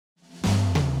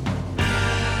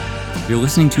You're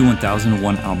listening to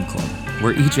 1001 Album Club,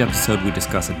 where each episode we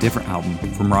discuss a different album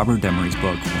from Robert Demery's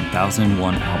book,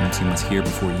 1001 Albums You Must Hear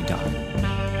Before You Die.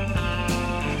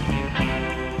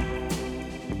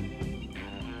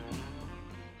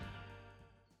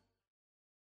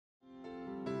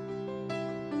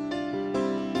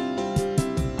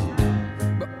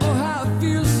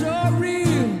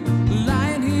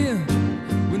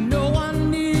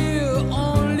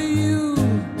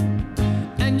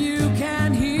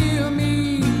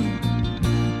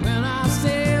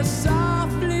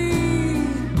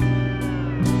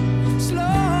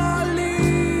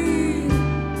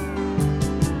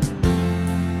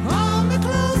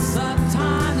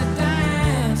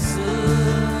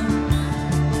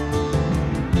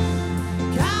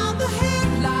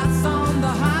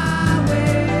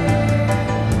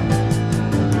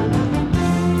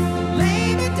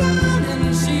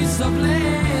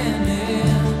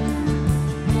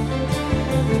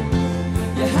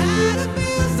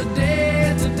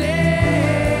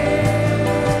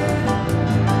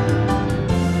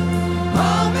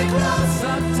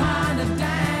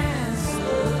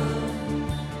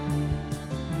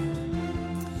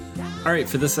 All right,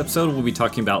 for this episode, we'll be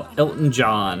talking about Elton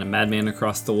John, Madman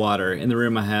Across the Water. In the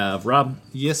room, I have Rob.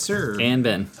 Yes, sir. And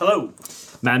Ben. Hello.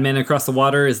 Madman Across the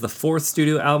Water is the fourth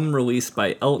studio album released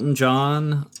by Elton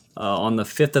John on the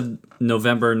 5th of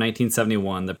November,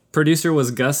 1971. The producer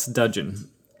was Gus Dudgeon,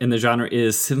 and the genre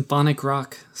is symphonic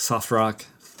rock, soft rock,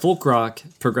 folk rock,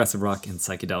 progressive rock, and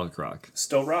psychedelic rock.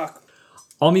 Still rock.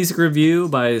 All music review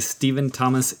by Stephen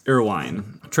Thomas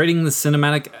Erlewine. Trading the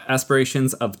cinematic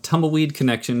aspirations of Tumbleweed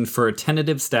Connection for a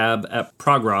tentative stab at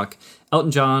prog rock, Elton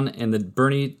John and the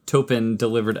Bernie Taupin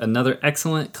delivered another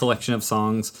excellent collection of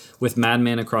songs with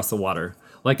Madman Across the Water.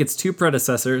 Like its two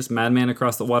predecessors, Madman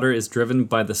Across the Water is driven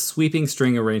by the sweeping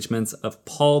string arrangements of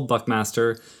Paul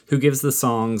Buckmaster, who gives the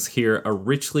songs here a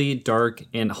richly dark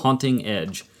and haunting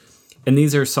edge. And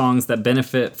these are songs that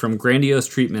benefit from grandiose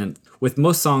treatment, with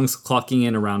most songs clocking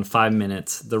in around 5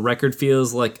 minutes. The record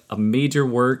feels like a major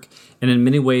work, and in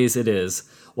many ways it is.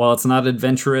 While it's not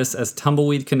adventurous as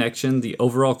Tumbleweed Connection, the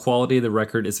overall quality of the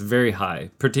record is very high,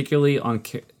 particularly on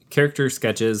character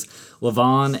sketches,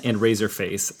 Levon and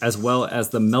Razorface, as well as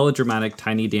the melodramatic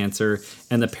Tiny Dancer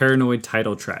and the Paranoid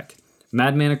title track.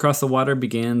 Madman Across the Water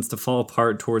begins to fall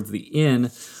apart towards the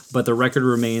end, but the record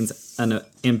remains an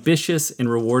ambitious and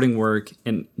rewarding work,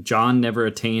 and John never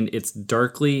attained its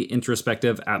darkly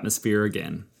introspective atmosphere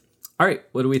again. All right,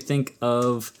 what do we think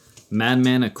of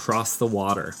Madman Across the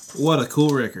Water? What a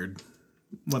cool record.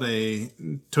 What a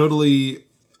totally...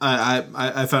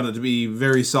 I found it to be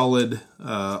very solid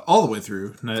all the way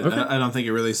through. I don't think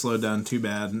it really slowed down too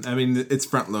bad. I mean, it's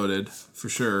front-loaded, for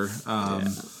sure.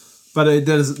 But it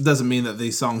doesn't mean that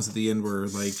these songs at the end were,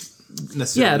 like...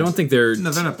 Yeah, I don't think they're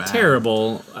not bad.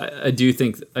 Terrible. I do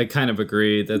think I kind of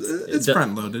agree that it's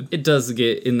front loaded. It does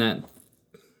get in that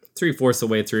 3/4 the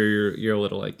way through. You're a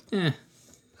little like, eh.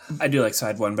 I do like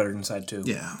side one better than side two.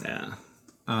 Yeah, yeah,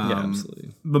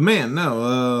 absolutely. But man,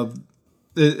 no,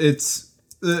 it's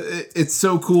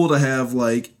so cool to have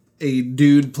like a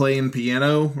dude playing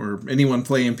piano or anyone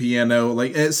playing piano,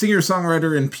 like a singer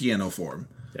songwriter in piano form.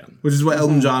 Yeah. Which is what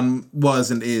Elton John was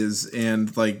and is,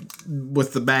 and like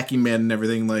with the backing band and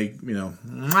everything, like, you know.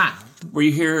 Mwah. Were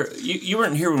you here? You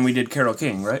weren't here when we did Carole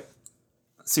King, right?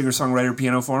 Singer-songwriter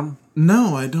piano form?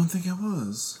 No, I don't think I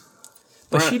was.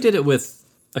 But she did it with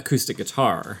acoustic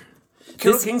guitar.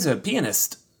 Carole King's a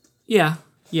pianist. Yeah,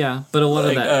 but a lot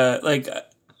of that, like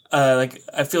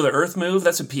I Feel the Earth Move.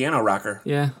 That's a piano rocker.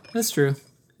 Yeah, that's true.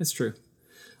 It's true.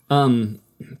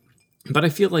 But I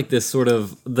feel like this sort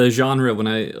of, the genre, when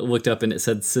I looked up and it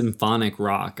said symphonic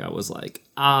rock, I was like,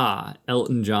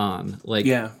 Elton John. Like,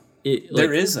 yeah.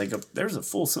 There's a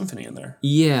full symphony in there.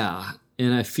 Yeah.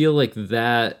 And I feel like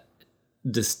that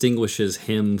distinguishes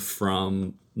him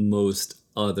from most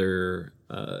other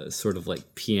sort of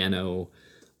like piano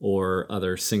or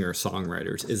other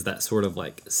singer-songwriters, is that sort of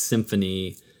like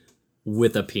symphony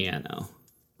with a piano,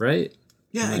 right?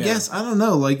 Yeah, I guess. I don't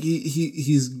know. Like,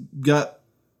 he's got...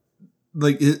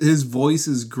 Like, his voice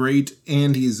is great,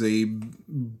 and he's a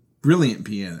brilliant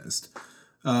pianist,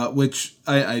 which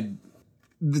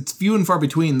it's few and far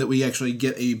between that we actually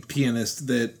get a pianist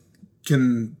that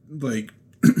can, like,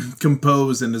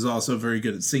 compose and is also very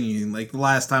good at singing. Like, the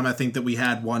last time I think that we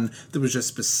had one that was just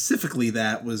specifically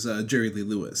that was Jerry Lee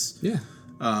Lewis. Yeah.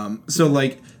 So,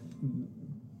 like...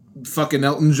 fucking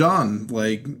Elton John,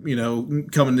 like, you know,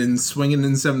 coming in swinging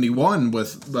in 71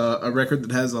 with a record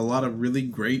that has a lot of really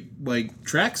great, like,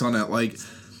 tracks on it, like,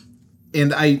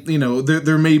 and I, you know,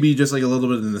 there may be just, like, a little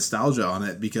bit of nostalgia on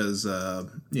it because,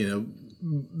 you know,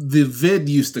 the vid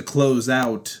used to close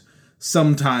out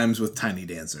sometimes with Tiny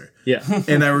Dancer. Yeah.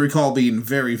 And I recall being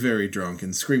very, very drunk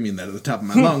and screaming that at the top of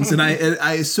my lungs. And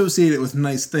I associate it with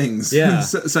nice things, Yeah.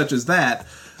 such as that.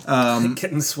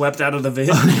 Getting swept out of the vid.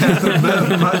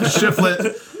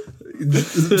 Shiflet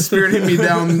spiriting me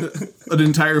down an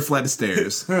entire flight of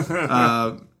stairs.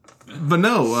 But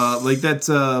no, like that's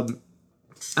I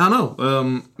don't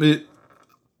know.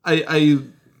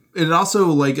 It also,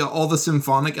 like, all the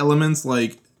symphonic elements,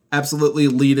 like, absolutely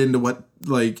lead into what,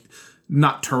 like,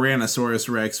 not Tyrannosaurus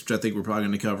Rex, which I think we're probably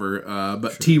going to cover,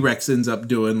 but T-Rex ends up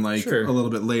doing, like, a little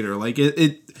bit later. Like,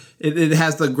 it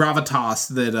has the gravitas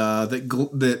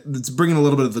that's bringing a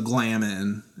little bit of the glam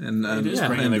in. And It is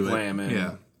bringing the glam in.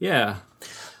 Yeah. Yeah.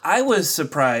 I was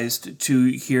surprised to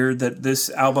hear that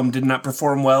this album did not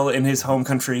perform well in his home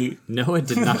country. No, it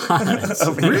did not.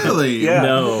 Really? Yeah.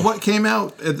 No. What came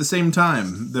out at the same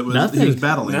time that was Nothing. he was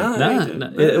battling?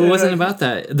 No, it wasn't about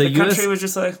that. The country was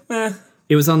just like, eh.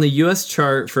 It was on the U.S.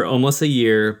 chart for almost a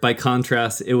year. By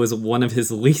contrast, it was one of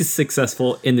his least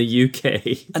successful in the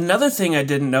U.K. Another thing I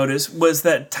didn't notice was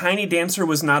that Tiny Dancer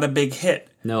was not a big hit.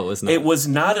 No, it was not. It was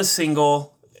not a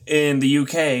single in the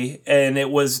UK, and it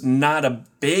was not a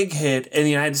big hit in the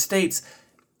United States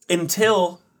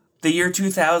until the year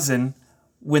 2000,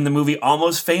 when the movie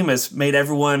Almost Famous made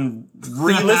everyone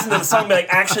re-listen to the song and be like,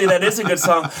 actually, that is a good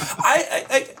song.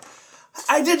 I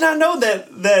did not know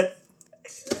that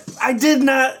I did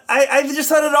not. I just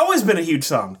thought it had always been a huge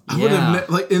song. I would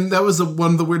have and that was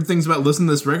one of the weird things about listening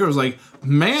to this record. I was like,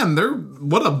 man,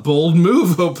 what a bold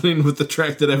move opening with the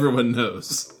track that everyone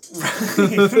knows.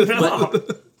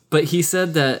 But he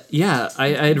said that, yeah, I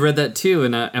had read that too,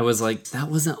 and I was like, that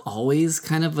wasn't always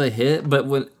kind of a hit, but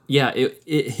when, yeah,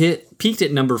 it peaked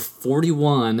at number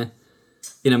 41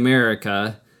 in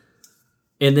America,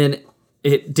 and then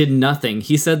it did nothing.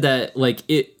 He said that, like,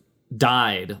 it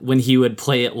died when he would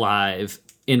play it live,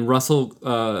 and Russell,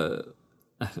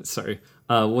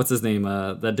 what's his name,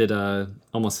 that did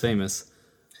Almost Famous?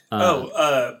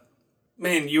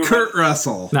 Man, you were Kurt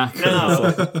Russell. Not Kurt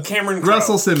Russell. Cameron Crowe.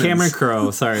 Russell Simmons. Cameron Crowe,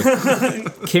 sorry.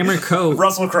 Cameron Crowe.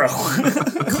 Russell Crowe.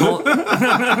 Quote.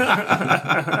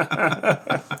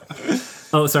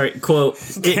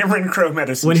 Cameron Crowe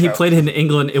medicine When he show. played in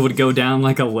England, it would go down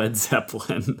like a Led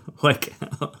Zeppelin. Like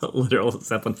a literal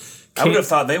Zeppelin. I would have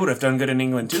thought they would have done good in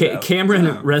England too. though.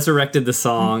 Cameron resurrected the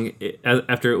song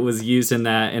after it was used in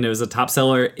that, and it was a top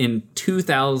seller in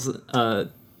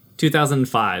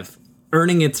 2005,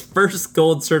 earning its first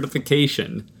gold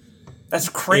certification. That's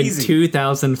crazy. In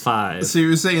 2005. So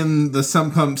you're saying the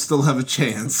Sump Pumps still have a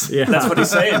chance? Yeah. That's what he's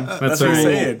saying. That's what he's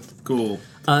saying. Cool.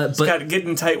 He's got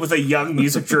getting tight with a young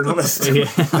music journalist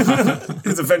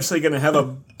who's eventually going to have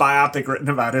a biopic written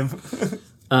about him.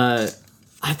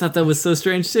 I thought that was so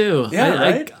strange too. Yeah,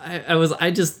 right?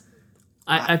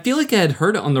 I feel like I had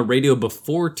heard it on the radio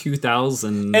before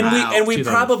 2000. And we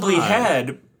probably 2005.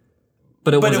 had,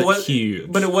 but it wasn't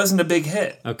huge. But it wasn't a big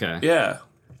hit. Okay. Yeah.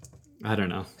 I don't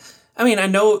know. I mean, I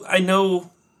know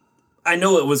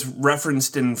it was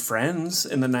referenced in Friends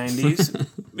in the 90s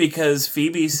because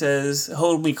Phoebe says,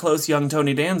 "Hold me close, young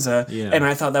Tony Danza," and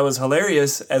I thought that was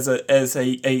hilarious as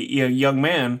a young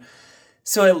man.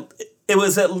 So it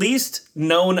was at least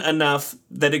known enough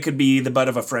that it could be the butt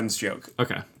of a Friends joke.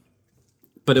 Okay.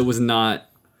 But it was not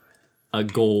a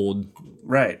gold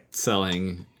Right.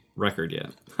 selling record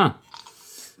yet. Huh.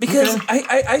 Because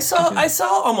I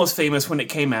saw Almost Famous when it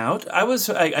came out. I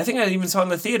think I even saw it in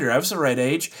the theater. I was the right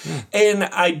age. And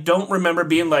I don't remember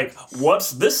being like,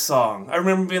 what's this song? I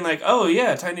remember being like, oh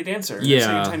yeah, Tiny Dancer.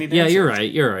 Yeah. Tiny Dancer. Yeah,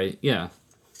 you're right. Yeah.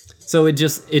 So it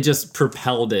just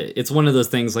propelled it. It's one of those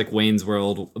things like Wayne's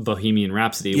World, Bohemian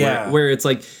Rhapsody, where it's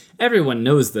like everyone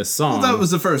knows this song. Well, that was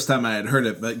the first time I had heard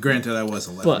it, but granted, I was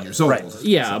 11 years old. Right.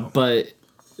 Yeah, but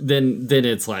then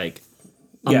it's like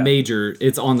major.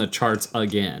 It's on the charts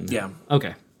again. Yeah.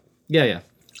 Okay. Yeah.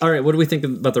 All right. What do we think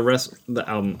about the rest of the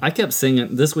album? I kept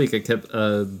singing this week. I kept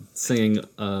singing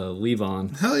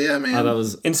Levon. Hell yeah, man. I thought it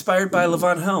was Inspired by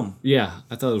Levon Helm. I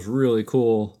thought it was really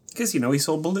cool. Because, he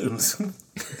sold balloons.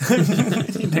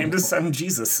 He named his son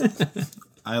Jesus.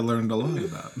 I learned a lot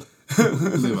about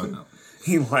Levon Helm.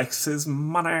 He likes his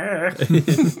money.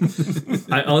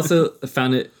 I also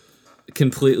found it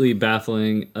completely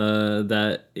baffling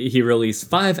that he released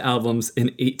 5 albums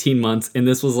in 18 months, and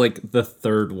this was like the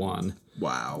 3rd one.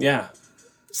 Wow. Yeah.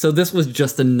 So this was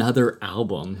just another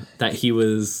album that he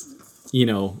was,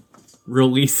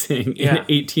 releasing in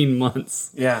 18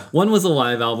 months. Yeah. One was a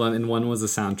live album and one was a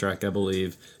soundtrack, I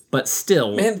believe. But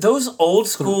still, Man, those old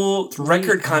school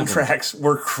record contracts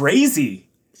were crazy.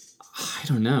 I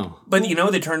don't know. But,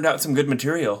 they turned out some good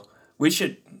material. We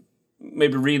should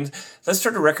maybe let's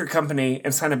start a record company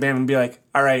and sign a band and be like,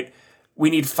 all right, we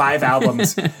need 5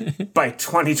 albums by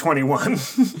 2021.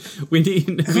 We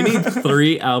need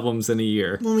 3 albums in a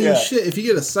year. Well, I mean, shit, if you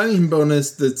get a signing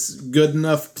bonus that's good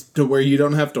enough to where you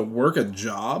don't have to work a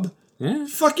job,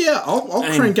 fuck yeah, I'll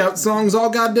crank out songs all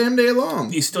goddamn day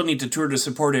long. You still need to tour to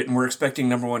support it, and we're expecting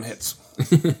 #1 hits.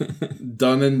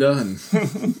 Done and done.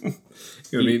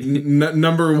 Gonna be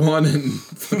number 1 in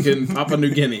fucking Papua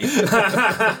New Guinea.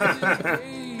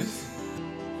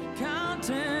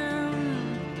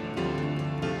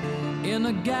 In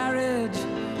a garage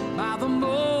by the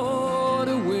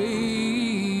motorway,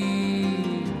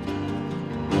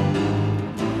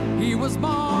 he was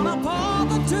born upon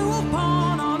the 2 of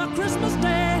pawn on a Christmas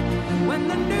day, when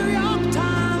the New York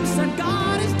Times said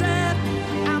God is dead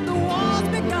and the war's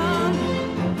begun.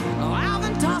 Oh,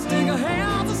 Alvin Tostinger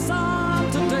hails the sun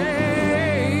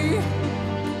today,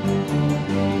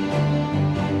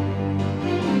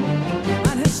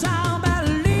 and his sound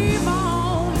better leave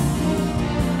on,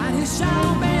 and he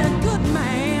shall be a good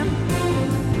man,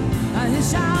 and he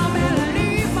shall be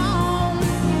leave on,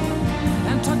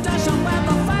 and tradition with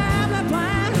the family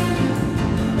plan,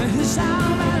 and he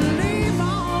shall be leave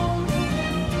on,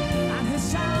 and he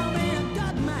shall be a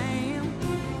good man.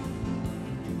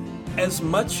 As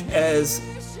much as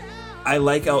I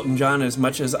like Elton John, as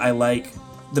much as I like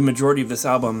the majority of this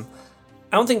album,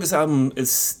 I don't think this album is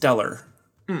stellar.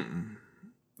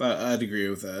 I'd agree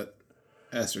with that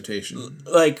assertion.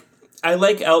 Like, I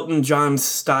like Elton John's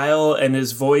style and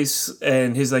his voice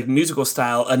and his like musical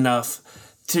style enough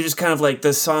to just kind of like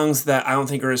the songs that I don't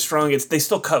think are as strong. They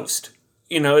still coast.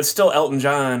 You know, it's still Elton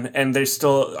John and they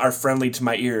still are friendly to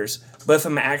my ears. But if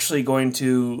I'm actually going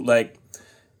to like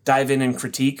dive in and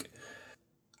critique,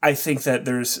 I think that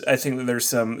there's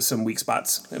some weak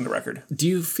spots in the record. Do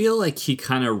you feel like he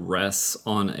kind of rests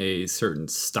on a certain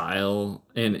style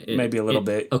and Maybe a little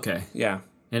bit. Okay. Yeah.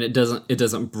 And it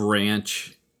doesn't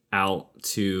branch out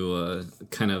to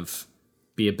kind of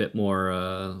be a bit more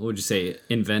what would you say,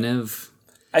 inventive?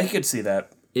 I could see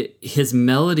that. His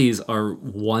melodies are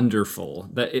wonderful.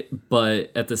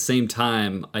 But at the same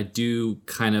time, I do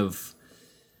kind of,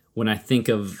 when I think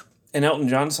of An Elton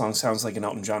John song sounds like an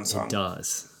Elton John song. It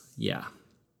does. Yeah.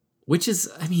 Which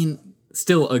is, I mean,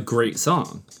 still a great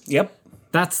song. Yep.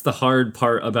 That's the hard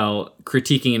part about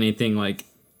critiquing anything like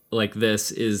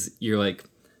this is you're like,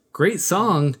 great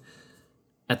song.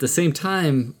 At the same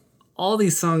time, all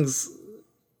these songs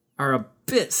are a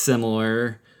bit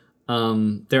similar.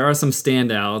 There are some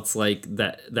standouts like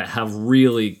that have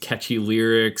really catchy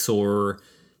lyrics, or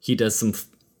he does some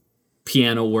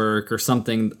piano work or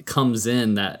something that comes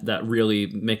in that really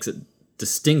makes it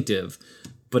distinctive.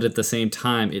 But at the same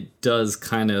time, it does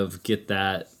kind of get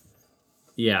that,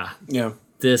 yeah.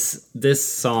 This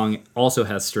song also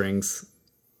has strings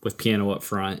with piano up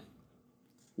front.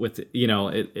 With, you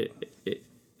know,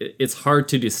 it's hard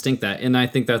to distinct that, and I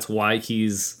think that's why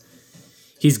he's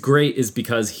great, is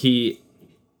because he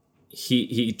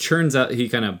churns out, he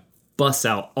kind of busts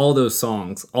out all those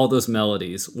songs, all those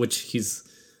melodies, which he's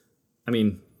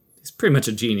pretty much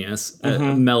a genius, a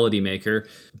melody maker,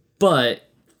 but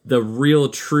the real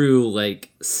true like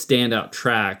standout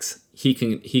tracks he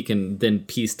can then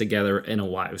piece together in a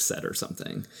live set or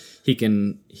something. He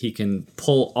can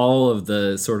pull all of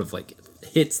the sort of like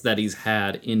hits that he's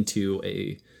had into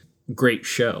a great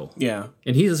show. Yeah.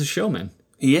 And he is a showman.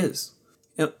 He is.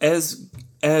 You know,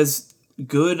 as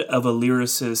good of a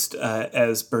lyricist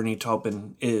as Bernie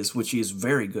Taupin is, which he is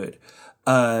very good,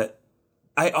 I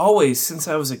always, since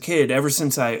I was a kid, ever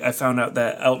since I found out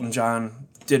that Elton John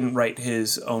didn't write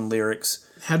his own lyrics.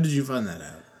 How did you find that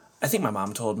out? I think my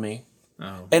mom told me.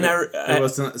 Oh. And it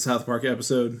wasn't a South Park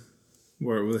episode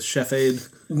where it was Chef Aid?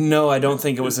 No, I don't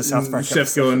think it was a South Park Chef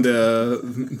episode.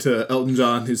 going to Elton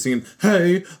John, who's singing,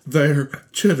 "Hey there,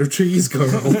 cheddar cheese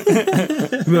girl."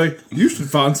 Be like, you should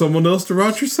find someone else to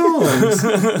write your songs.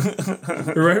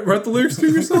 write the lyrics to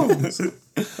your songs.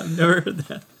 I've never heard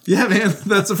that. Yeah, man,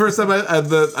 that's the first time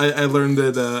I learned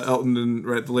that Elton didn't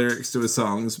write the lyrics to his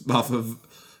songs off of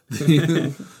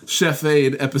the Chef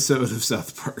Aid episode of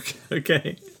South Park.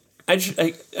 Okay.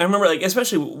 I remember, like,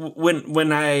 especially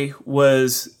when I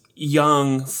was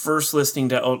young, first listening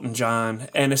to Elton John,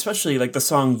 and especially like the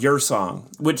song "Your Song,"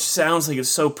 which sounds like it's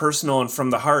so personal and from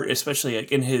the heart, especially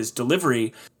like in his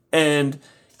delivery. And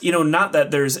you know, not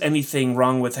that there's anything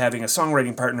wrong with having a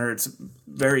songwriting partner; it's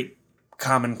very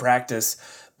common practice.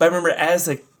 But I remember as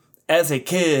a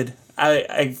kid,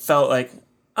 I felt like,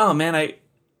 oh man, I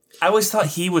always thought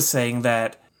he was saying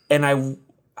that, and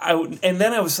and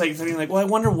then I was like thinking like, well, I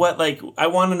wonder what, like, I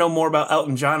want to know more about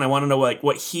Elton John. I want to know like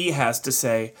what he has to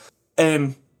say.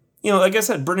 And like I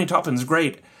said, Bernie Taupin's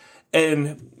great.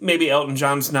 And maybe Elton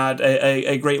John's not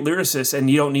a great lyricist, and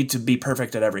you don't need to be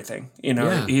perfect at everything.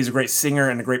 Yeah. He's a great singer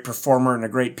and a great performer and a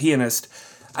great pianist.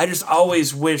 I just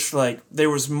always wish there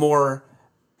was more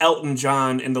Elton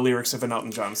John in the lyrics of an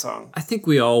Elton John song. I think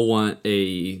we all want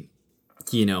a,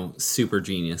 super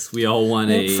genius. We all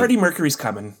want Freddie Mercury's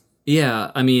coming.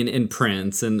 Yeah, I mean, and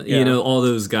Prince and, all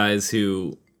those guys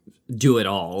who do it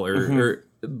all.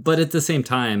 But at the same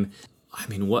time, I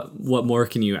mean, what more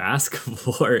can you ask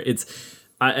for?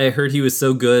 I heard he was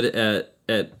so good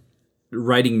at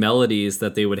writing melodies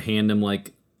that they would hand him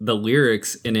the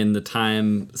lyrics, and in the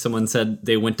time someone said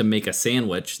they went to make a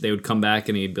sandwich, they would come back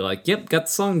and he'd be like, "Yep, got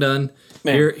the song done.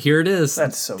 Man, here it is.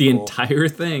 That's so the cool. entire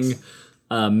thing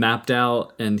mapped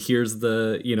out, and here's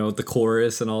the the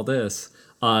chorus and all this."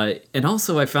 And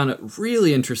also, I found it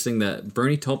really interesting that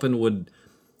Bernie Taupin would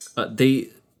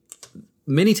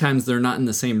many times they're not in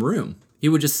the same room. He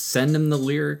would just send him the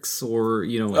lyrics or,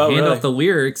 hand out the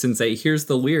lyrics and say, here's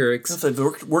the lyrics. If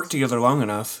they've worked together long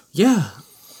enough. Yeah.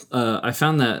 I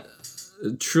found that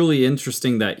truly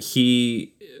interesting that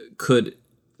he could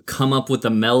come up with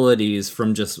the melodies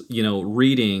from just,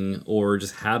 reading or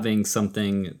just having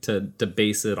something to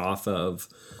base it off of.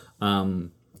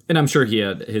 And I'm sure he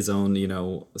had his own,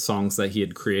 songs that he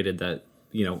had created that,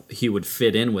 he would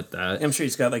fit in with that. I'm sure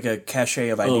he's got a cachet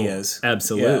of ideas.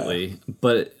 Absolutely. Yeah.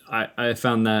 But I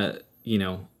found that,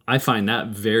 I find that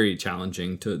very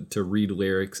challenging to read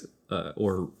lyrics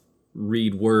or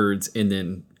read words and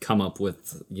then come up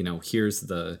with, here's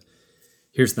the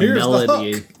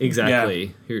melody. The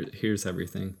Exactly. Yeah. Here's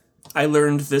everything. I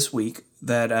learned this week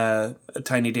that A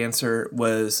Tiny Dancer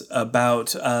was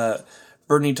about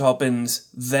Bernie Taupin's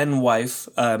then wife,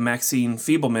 Maxine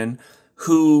Feebleman,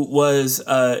 who was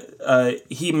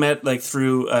he met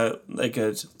through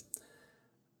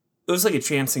it was a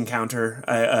chance encounter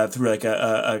through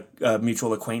a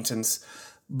mutual acquaintance,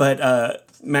 but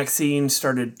Maxine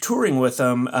started touring with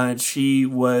him. She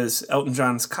was Elton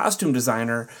John's costume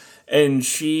designer, and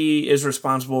she is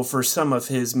responsible for some of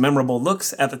his memorable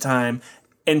looks at the time.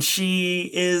 And she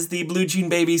is the Blue Jean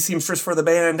Baby seamstress for the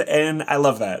band, and I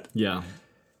love that. Yeah.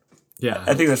 Yeah.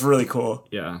 I think that's really cool.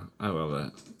 Yeah, I love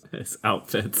that. His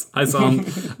outfits. I saw him.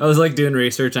 I was doing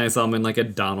research and I saw him in a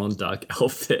Donald Duck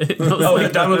outfit. The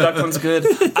Donald Duck one's good.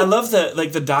 I love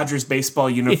the Dodgers baseball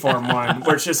uniform one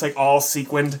where it's just all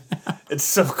sequined. It's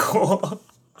so cool.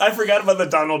 I forgot about the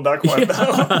Donald Duck one though.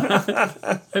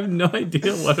 I have no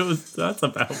idea what that's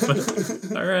about. But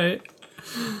all right.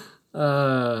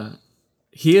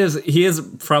 He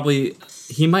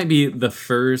might be the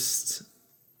first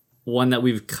one that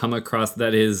we've come across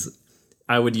that is,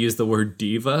 I would use the word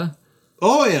diva.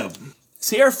 Oh, yeah.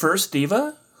 Is he our first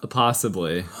diva?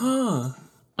 Possibly. Huh.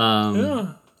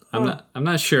 I'm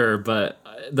not sure, but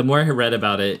the more I read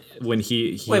about it, when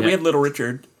we had Little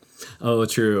Richard. Oh,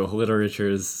 true. Little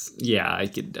Richard's. Yeah, I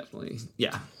could definitely.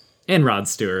 Yeah, and Rod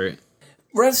Stewart.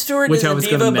 Rod Stewart is a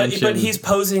diva, but he's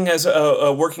posing as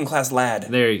a working class lad.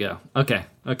 There you go. Okay,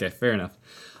 fair enough.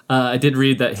 I did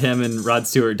read that him and Rod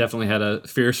Stewart definitely had a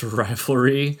fierce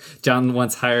rivalry. John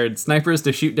once hired snipers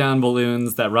to shoot down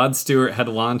balloons that Rod Stewart had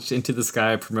launched into the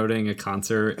sky promoting a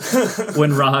concert.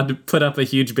 When Rod put up a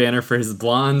huge banner for his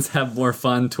Blondes Have More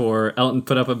Fun tour, Elton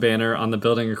put up a banner on the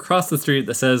building across the street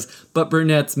that says, "But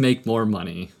brunettes make more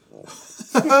money."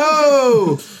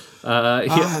 Oh!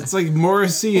 It's like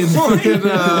Morrissey and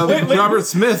Robert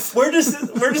Smith. Where does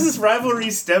this rivalry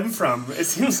stem from? It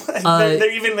seems like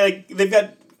they're even they've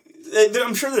got.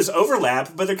 I'm sure there's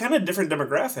overlap, but they're kind of different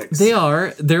demographics. They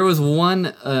are. There was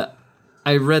one.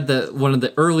 I read that one of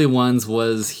the early ones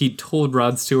was he told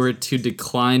Rod Stewart to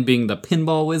decline being the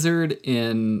pinball wizard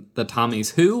in the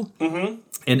Tommy's Who,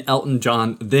 and Elton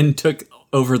John then took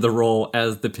over the role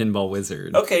as the pinball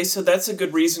wizard. Okay, so that's a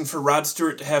good reason for Rod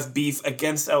Stewart to have beef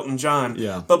against Elton John.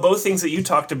 Yeah. But both things that you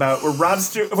talked about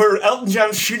were Elton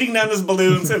John shooting down his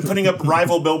balloons and putting up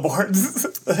rival billboards.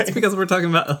 It's because we're talking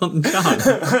about Elton John.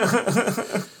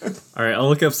 All right, I'll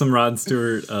look up some Rod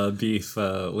Stewart beef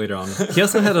later on. He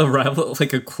also had a rival,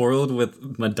 a quarrel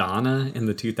with Madonna in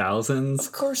the 2000s.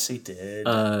 Of course he did.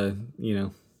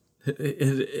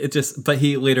 It just, but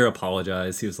he later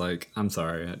apologized. He was like, "I'm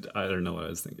sorry, I don't know what I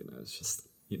was thinking. It was just,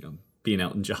 being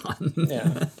Elton John."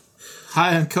 Yeah.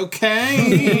 High on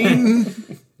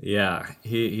cocaine. Yeah,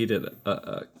 he did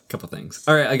a couple things.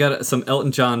 All right, I got some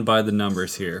Elton John by the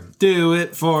numbers here. Do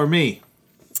it for me.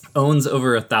 Owns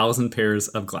over 1,000 pairs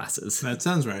of glasses. That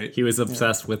sounds right. He was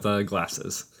obsessed with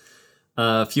glasses.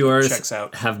 A few artists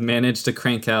have managed to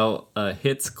crank out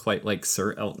hits quite like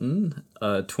Sir Elton.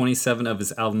 27 of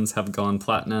his albums have gone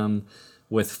platinum.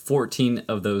 with 14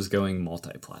 of those going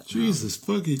multi-platinum. Jesus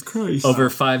fucking Christ.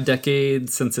 Over 5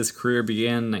 decades since his career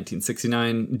began,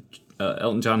 1969,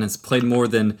 Elton John has played more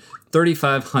than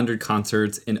 3,500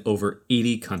 concerts in over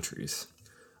 80 countries.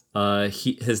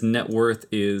 His net worth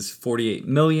is $48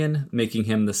 million, making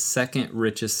him the second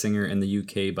richest singer in the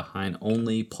UK behind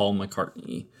only Paul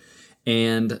McCartney.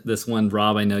 And this one,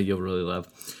 Rob, I know you'll really love.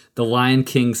 The Lion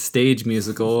King stage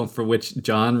musical, for which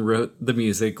John wrote the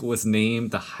music, was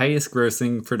named the highest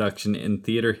grossing production in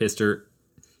theater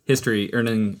history,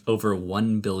 earning over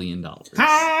 $1 billion.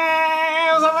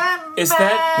 Is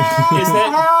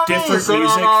that different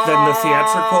music than the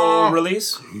theatrical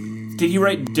release? Did he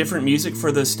write different music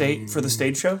for the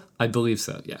stage show? I believe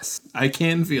so, yes. I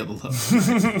can feel the love.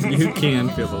 You can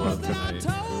feel the love tonight.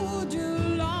 Told you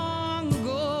long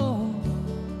ago.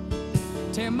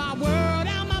 Take my word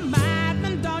out my mind,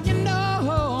 and don't you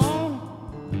know?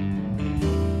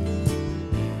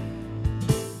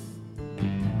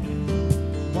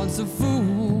 Once a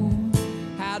fool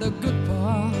had a good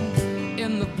part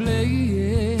in the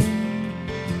play.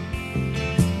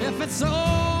 If it's so,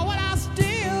 would I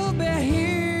still be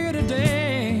here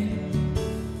today?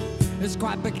 It's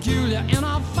quite peculiar in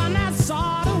a funny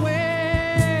sort of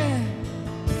way.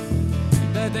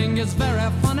 They think it's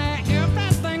very funny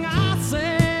everything I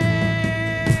say.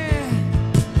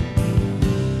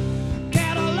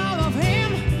 Get a load of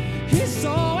him, he's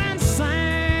so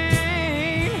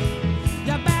insane.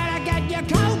 You better get your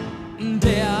coat,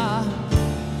 dear.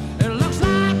 It looks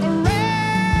like rain.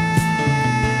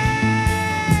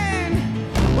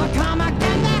 We'll come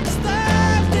again next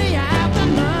Thursday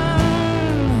afternoon.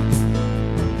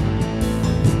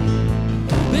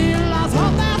 The in-laws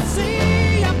hope they'll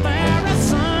see you very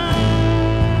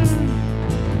soon.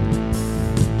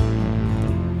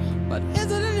 But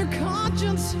is it in your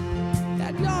conscience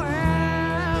that you're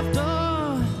after?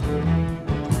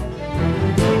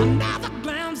 Another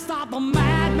glimpse of a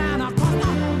madman across the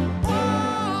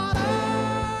water.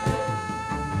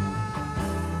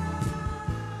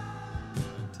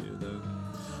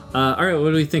 All right, what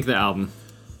do we think of the album?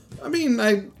 I mean,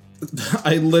 I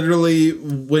literally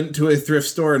went to a thrift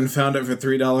store and found it for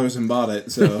 $3 and bought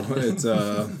it. So it's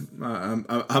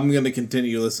I'm gonna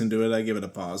continue to listen to it. I give it a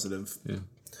positive. Yeah.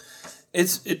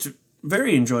 It's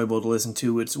very enjoyable to listen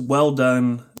to. It's well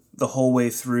done the whole way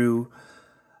through.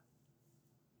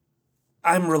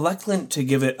 I'm reluctant to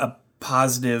give it a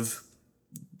positive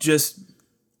just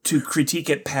to critique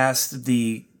it past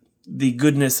the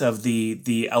goodness of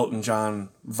the Elton John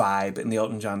vibe and the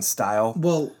Elton John style.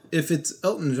 Well, if it's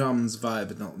Elton John's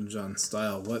vibe and Elton John's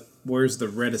style, where's the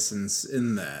reticence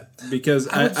in that? Because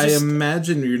I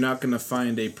imagine you're not going to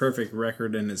find a perfect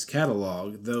record in his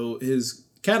catalog, though his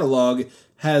catalog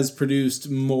has produced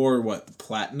more,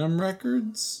 platinum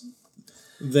records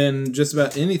than just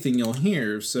about anything you'll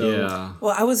hear. So Yeah.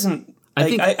 Well, I wasn't.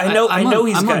 I know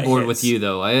he's I'm got on board hits. with you,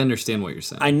 though. I understand what you're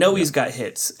saying. I know he's got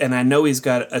hits, and I know he's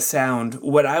got a sound.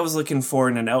 What I was looking for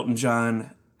in an Elton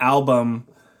John album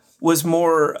was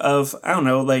more of, I don't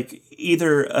know, like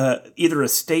either a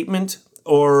statement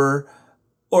or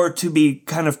to be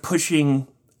kind of pushing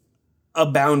a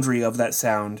boundary of that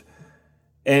sound.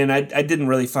 And I didn't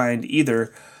really find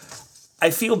either. I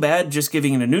feel bad just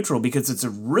giving it a neutral because it's a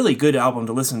really good album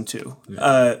to listen to.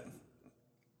 Yeah.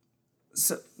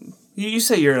 So you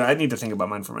say I need to think about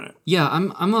mine for a minute. Yeah,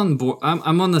 I'm on board.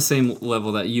 I'm on the same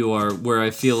level that you are, where I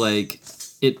feel like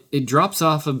it drops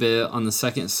off a bit on the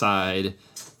second side.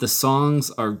 The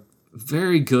songs are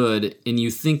very good, and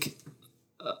you think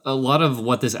a lot of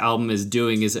what this album is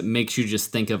doing is it makes you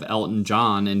just think of Elton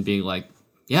John and being like,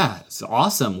 yeah, it's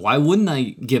awesome. Why wouldn't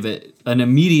I give it an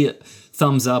immediate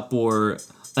thumbs up or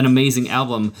an amazing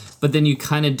album? But then you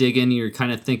kind of dig in and you're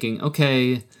kind of thinking,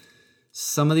 okay,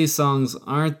 some of these songs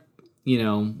aren't,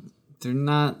 they're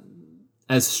not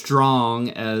as strong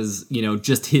as,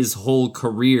 just his whole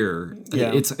career.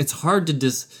 Yeah. It's hard to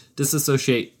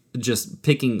disassociate just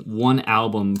picking one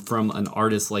album from an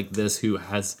artist like this who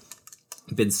has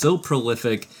been so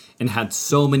prolific and had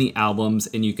so many albums,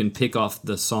 and you can pick off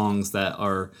the songs that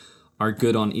are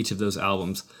good on each of those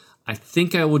albums. I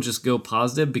think I will just go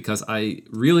positive because I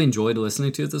really enjoyed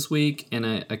listening to it this week, and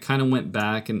I kind of went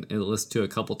back and listened to it a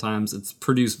couple times. It's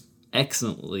produced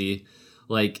excellently,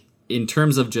 like in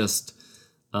terms of just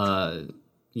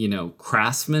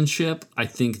craftsmanship. I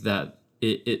think that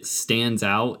it stands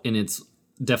out, and it's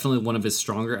definitely one of his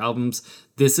stronger albums.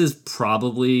 This is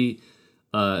probably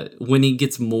when he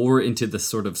gets more into the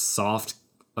sort of soft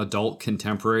adult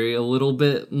contemporary a little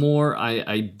bit more,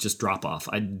 I just drop off.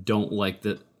 I don't like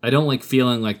that. I don't like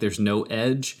feeling like there's no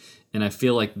edge, and I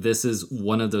feel like this is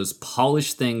one of those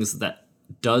polished things that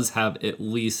does have at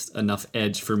least enough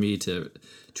edge for me to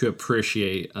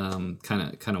appreciate kind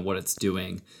of what it's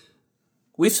doing.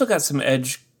 We've still got some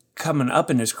edge coming up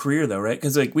in his career, though, right?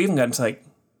 Because like we haven't gotten to like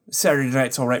Saturday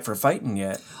Night's All Right for Fighting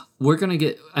yet. We're gonna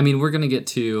get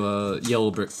to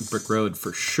Yellow Brick Road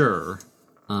for sure,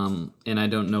 and I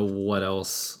don't know what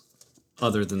else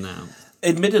other than that.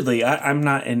 Admittedly, I'm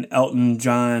not an Elton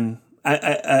John.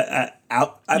 I'm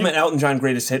an Elton John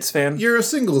greatest hits fan. You're a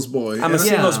singles boy. I'm a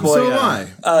singles boy. So am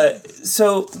I.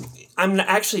 So I'm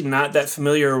actually not that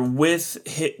familiar with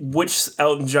which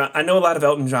Elton John. I know a lot of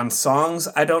Elton John songs.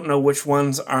 I don't know which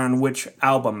ones are on which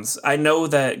albums. I know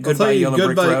that Goodbye Yellow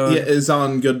Brick Road is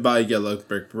on Goodbye Yellow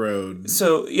Brick Road.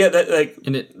 So yeah,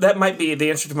 that might be the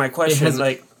answer to my question.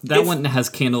 That one has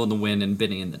Candle in the Wind and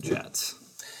Benny and the Jets.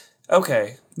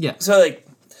 Okay. Yeah. So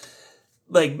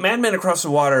like Madman Across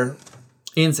the Water.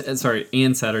 And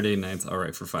Saturday Night's All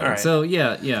Right for Fighting. All right. So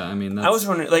yeah. I mean, that's... I was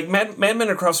wondering, like Madman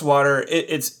Across the Water.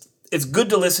 It's good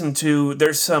to listen to.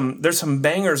 There's some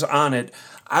bangers on it.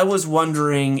 I was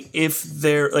wondering if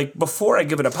they're like, before I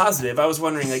give it a positive, I was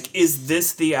wondering like, is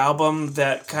this the album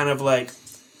that kind of like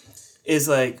is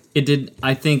like it did?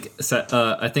 I think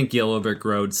Yellow Brick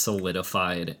Road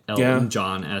solidified Elton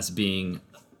John as being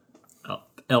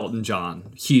Elton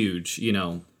John, huge. You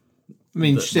know. I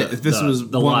mean, if this was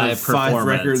the one live of 5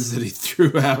 records that he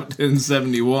threw out in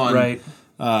 71. Right.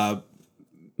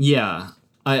 Yeah.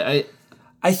 I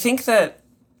think that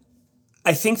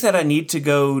I need to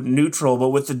go neutral, but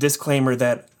with the disclaimer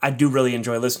that I do really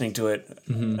enjoy listening to it.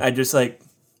 Mm-hmm. I just like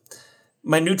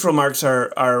my neutral marks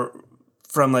are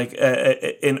from like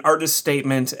an artist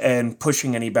statement and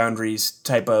pushing any boundaries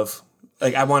type of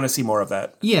like I want to see more of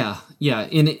that. Yeah.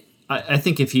 And I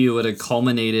think if you would have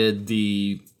culminated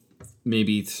the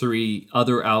maybe 3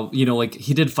 other albums, you know, like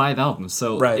he did 5 albums.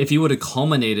 So if you would have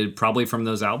culminated probably from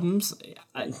those albums,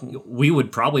 we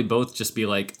would probably both just be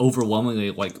like overwhelmingly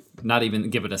like not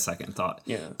even give it a second thought.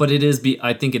 Yeah. But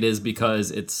I think it is because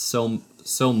it's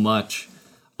so much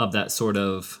of that sort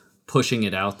of pushing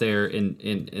it out there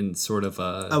in sort of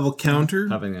I will counter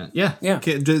having that. Yeah.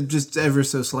 Okay, just ever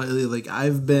so slightly. Like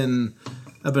I've been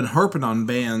harping on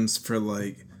bands for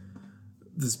like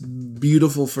this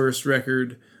beautiful first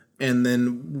record. And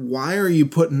then why are you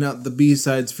putting out the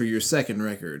B-sides for your second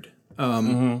record?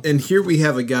 And here we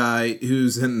have a guy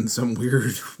who's in some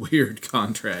weird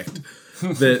contract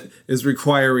that is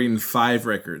requiring 5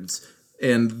 records.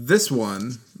 And this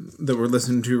one that we're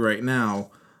listening to right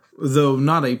now, though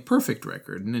not a perfect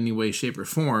record in any way, shape, or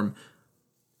form,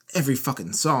 every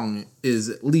fucking song is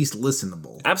at least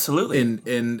listenable. Absolutely.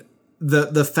 And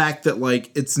the fact that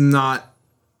like it's not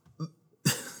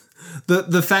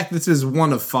The fact that this is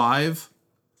one of 5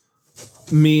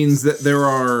 means that there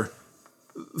are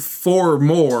 4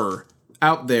 more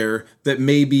out there that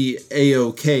may be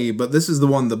A-okay, but this is the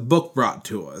one the book brought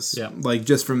to us, like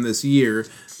just from this year.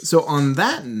 So on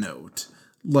that note,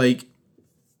 like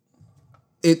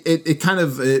it kind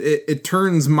of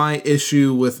turns my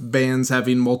issue with bands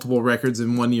having multiple records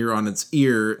in one year on its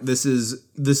ear. This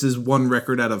is one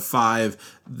record out of 5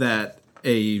 that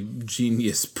a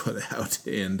genius put out,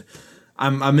 and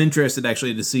I'm interested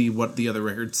actually to see what the other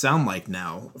records sound like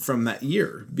now from that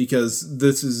year, because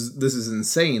this is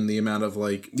insane, the amount of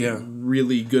like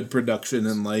really good production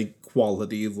and like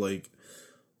quality, like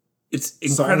it's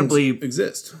incredibly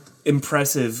exist.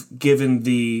 Impressive given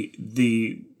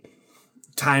the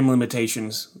time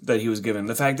limitations that he was given.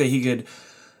 The fact that he could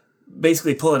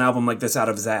basically pull an album like this out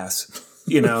of his ass,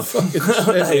 you know.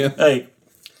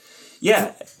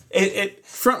 It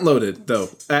front loaded though.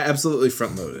 Absolutely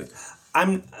front loaded.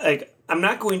 I'm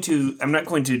not going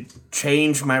to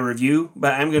change my review,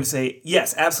 but I'm going to say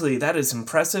yes, absolutely, that is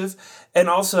impressive. And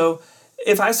also,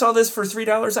 if I saw this for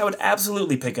 $3, I would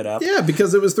absolutely pick it up. Yeah,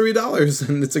 because it was $3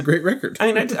 and it's a great record.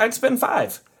 I mean, I'd spend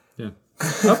 $5. Yeah,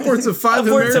 upwards of $5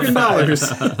 American dollars.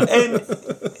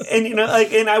 and you know,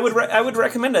 like, and I would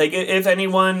recommend it. Like, if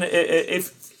anyone,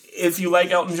 if you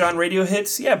like Elton John radio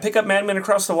hits, pick up Madman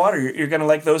Across the Water. You're going to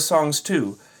like those songs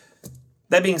too.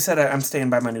 That being said, I'm staying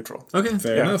by my neutral. Okay,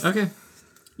 fair enough. Okay,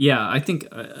 yeah, I think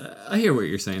I hear what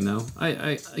you're saying though.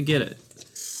 I get it.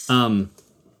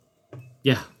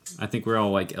 Yeah, I think we're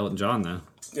all like Elton John though.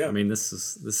 Yeah, I mean this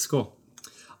is cool.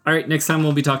 All right, next time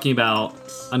we'll be talking about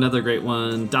another great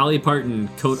one, Dolly Parton,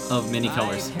 Coat of Many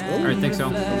Colors. All right, thanks,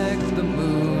 y'all. The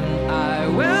moon, I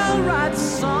will write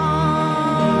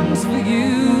songs for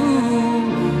you.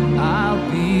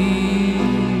 I'll be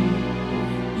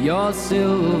your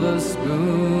silver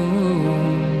spoon.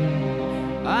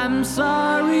 I'm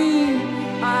sorry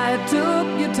I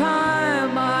took your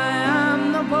time. I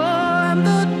am the poem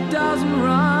that doesn't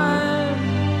rhyme.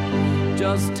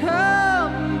 Just tell